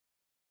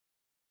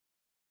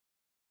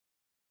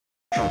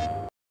Let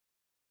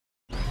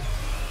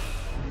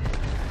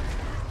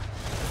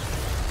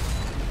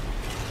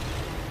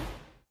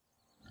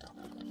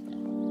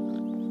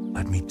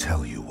me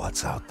tell you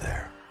what's out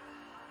there.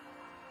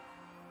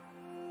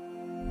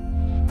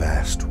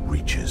 Vast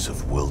reaches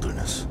of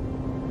wilderness,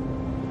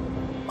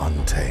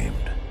 untamed.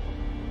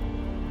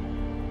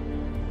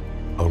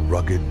 A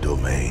rugged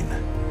domain,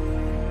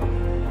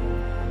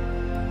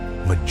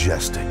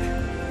 majestic,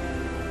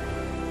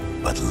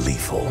 but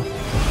lethal.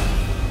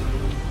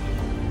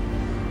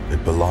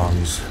 It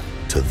belongs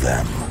to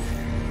them,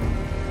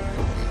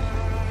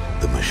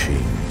 the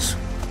machines.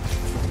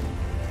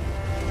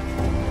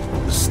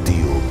 The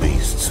steel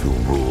beasts who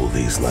rule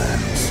these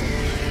lands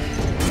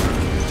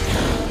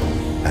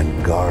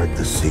and guard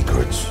the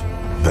secrets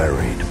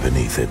buried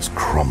beneath its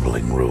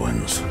crumbling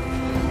ruins.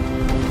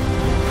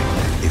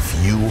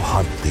 If you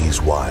hunt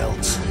these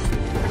wilds,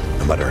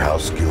 no matter how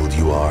skilled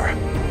you are,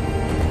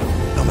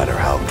 no matter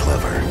how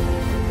clever,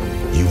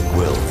 you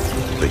will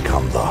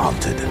become the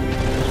hunted.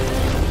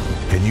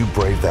 Can you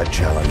brave that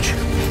challenge?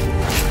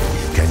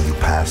 Can you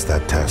pass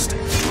that test?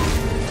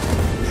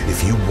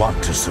 If you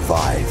want to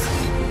survive,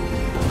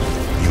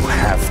 you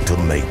have to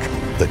make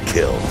the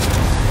kill.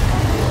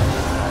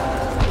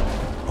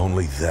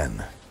 Only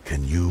then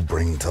can you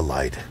bring to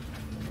light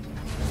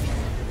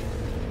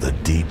the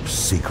deep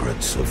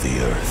secrets of the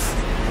Earth.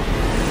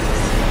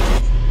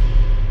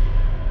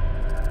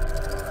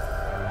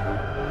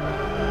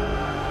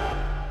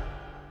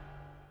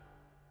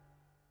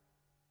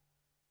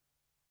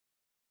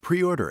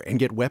 Pre-order and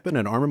get weapon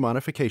and armor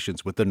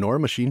modifications with the Nora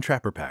Machine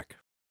Trapper Pack.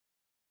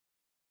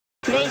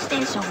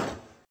 PlayStation